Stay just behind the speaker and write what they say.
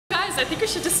I think we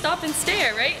should just stop and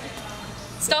stare, right?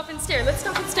 Stop and stare. Let's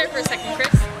stop and stare for a second,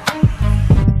 Chris.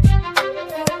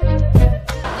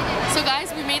 So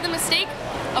guys, we made the mistake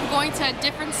of going to a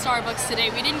different Starbucks today.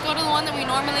 We didn't go to the one that we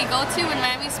normally go to in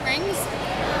Miami Springs.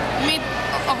 We made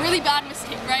a really bad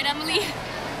mistake, right, Emily?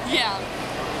 Yeah.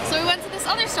 So we went to this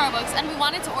other Starbucks and we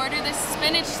wanted to order this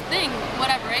spinach thing,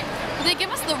 whatever, right? But they give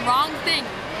us the wrong thing.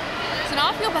 So now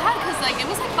I feel bad because like it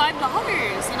was like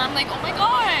 $5 and I'm like, oh my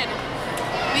god.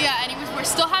 But yeah, anyways, we're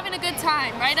still having a good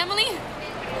time, right, Emily?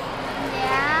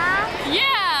 Yeah.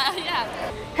 Yeah.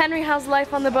 Henry, how's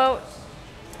life on the boat?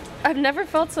 I've never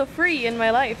felt so free in my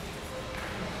life.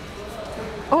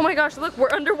 Oh my gosh, look,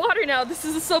 we're underwater now. This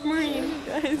is a submarine,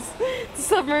 guys. It's a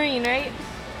submarine, right?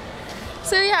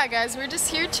 So yeah, guys, we're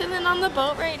just here chilling on the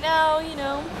boat right now, you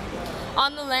know,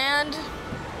 on the land.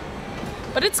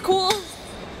 But it's cool.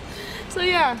 So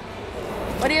yeah.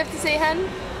 What do you have to say, Hen?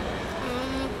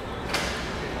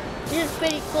 It's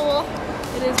pretty cool.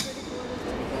 It is pretty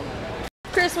cool.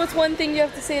 Chris, what's one thing you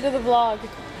have to say to the vlog?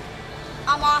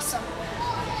 I'm awesome.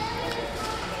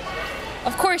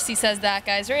 Of course he says that,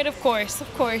 guys, right? Of course, of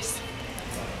course.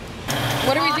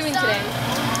 What are we doing today?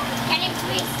 Can you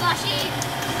please slushy?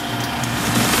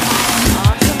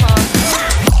 Awesome, awesome.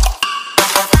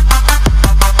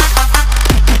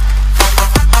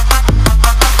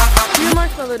 Do a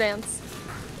marshmallow dance.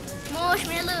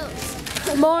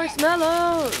 Marshmallows.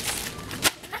 Marshmallows.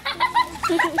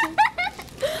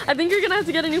 I think you're gonna have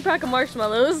to get a new pack of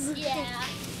marshmallows. Yeah.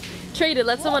 Trade it,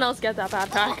 let someone else get that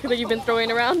bad pack that you've been throwing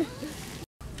around.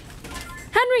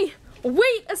 Henry,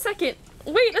 wait a second.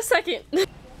 Wait a second.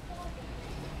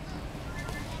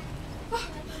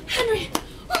 Henry,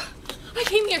 I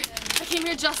came here. I came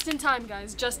here just in time,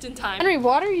 guys. Just in time. Henry,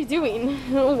 what are you doing?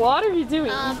 What are you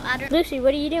doing? Lucy,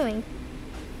 what are you doing?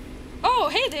 Oh,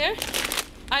 hey there.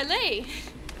 I lay.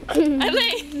 I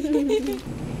lay.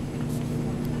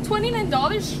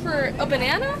 $29 for a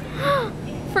banana?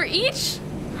 For each?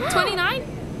 29?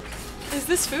 Is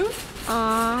this food?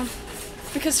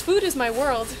 Because food is my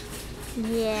world.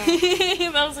 Yeah.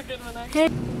 That was a good one, actually.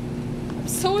 I'm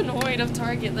so annoyed of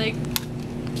Target. Like,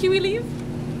 can we leave?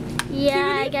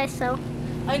 Yeah, I guess so.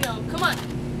 I know. Come on.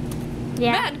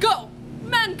 Yeah. Man, go!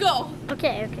 Man, go!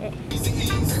 Okay, okay.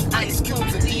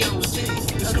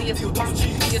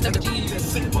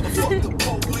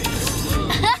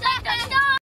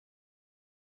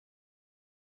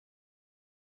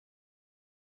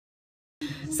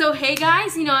 So hey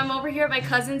guys, you know, I'm over here at my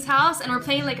cousin's house and we're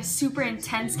playing like a super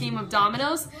intense game of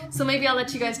dominoes. So maybe I'll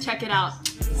let you guys check it out.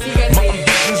 See you guys later.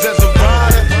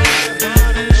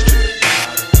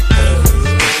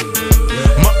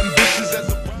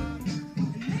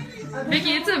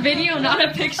 Vicky, it's a video, not a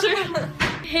picture.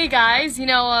 Hey guys, you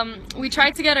know, we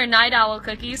tried to get our night owl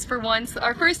cookies for once,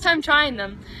 our first time trying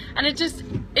them, and it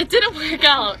didn't work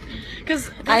out. Because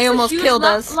I almost killed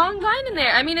us. Long line in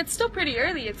there. I mean, it's still pretty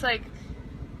early. It's like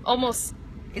almost.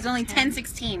 It's only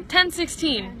 10:16.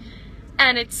 10:16,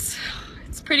 and it's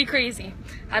pretty crazy.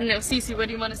 I don't know, Cece, what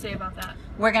do you want to say about that?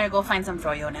 We're gonna go find some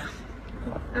froyo now.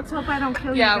 Let's hope I don't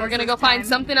kill you. Yeah, we're gonna go find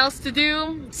something else to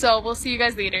do. So we'll see you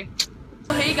guys later.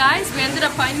 Hey guys, we ended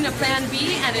up finding a plan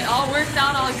B, and it all worked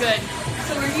out all good.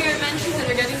 So we're here at Menchie's and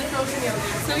we're getting the frozen yogurt.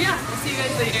 So yeah, we'll see you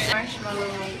guys later.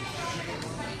 Marshmallow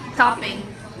topping.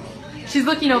 She's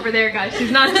looking over there, guys.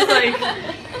 She's not just like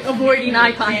avoiding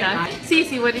eye contact.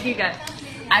 Cece, what did you get?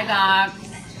 I got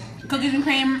cookies and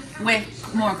cream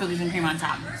with more cookies and cream on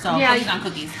top. So Yeah, cookies on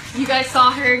cookies. You guys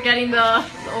saw her getting the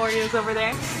Oreos over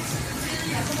there.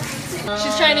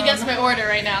 She's trying to guess my order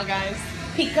right now, guys.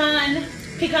 Pecan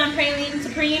praline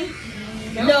supreme.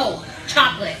 No,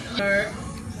 chocolate.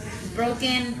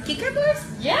 Broken Kicker bars?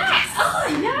 Yes! Oh,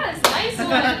 yes! Nice one!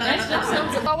 Nice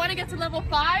job. I want to get to level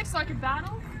 5 so I can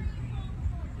battle.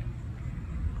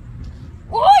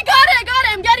 Oh, I got it! I got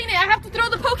it! I'm getting it! I have to throw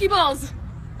the Pokeballs!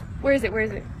 Where is it? Where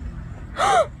is it?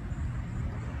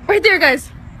 Right there,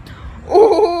 guys!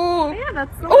 Oh! Yeah,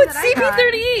 that's the Oh, one it's that I got.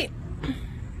 CP38!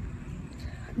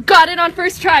 Got it on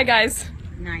first try, guys.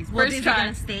 Nice. Well, First is it try.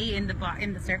 gonna stay in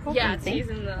the circle? Yeah, in the it's thing?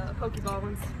 using the Pokeball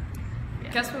ones.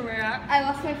 Yeah. Guess where we're at? I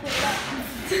lost my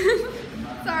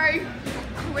flip-flop. Sorry.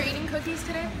 We're eating cookies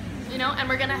today, you know, and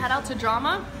we're gonna head out to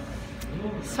drama.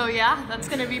 So yeah, that's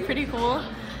gonna be pretty cool.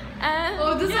 And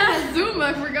Oh, this one has Zoom,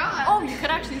 I forgot. Oh, you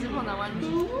could actually zoom on that one.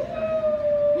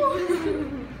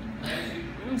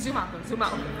 Zoom out though, zoom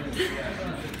out.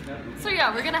 So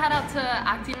yeah, we're gonna head out to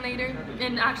acting later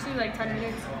in actually like 10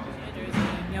 minutes.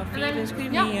 And then,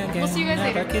 yeah, we'll see you guys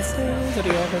later.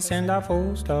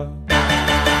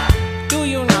 Do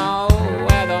you know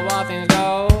where the muffins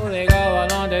go? They go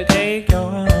along to take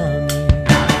your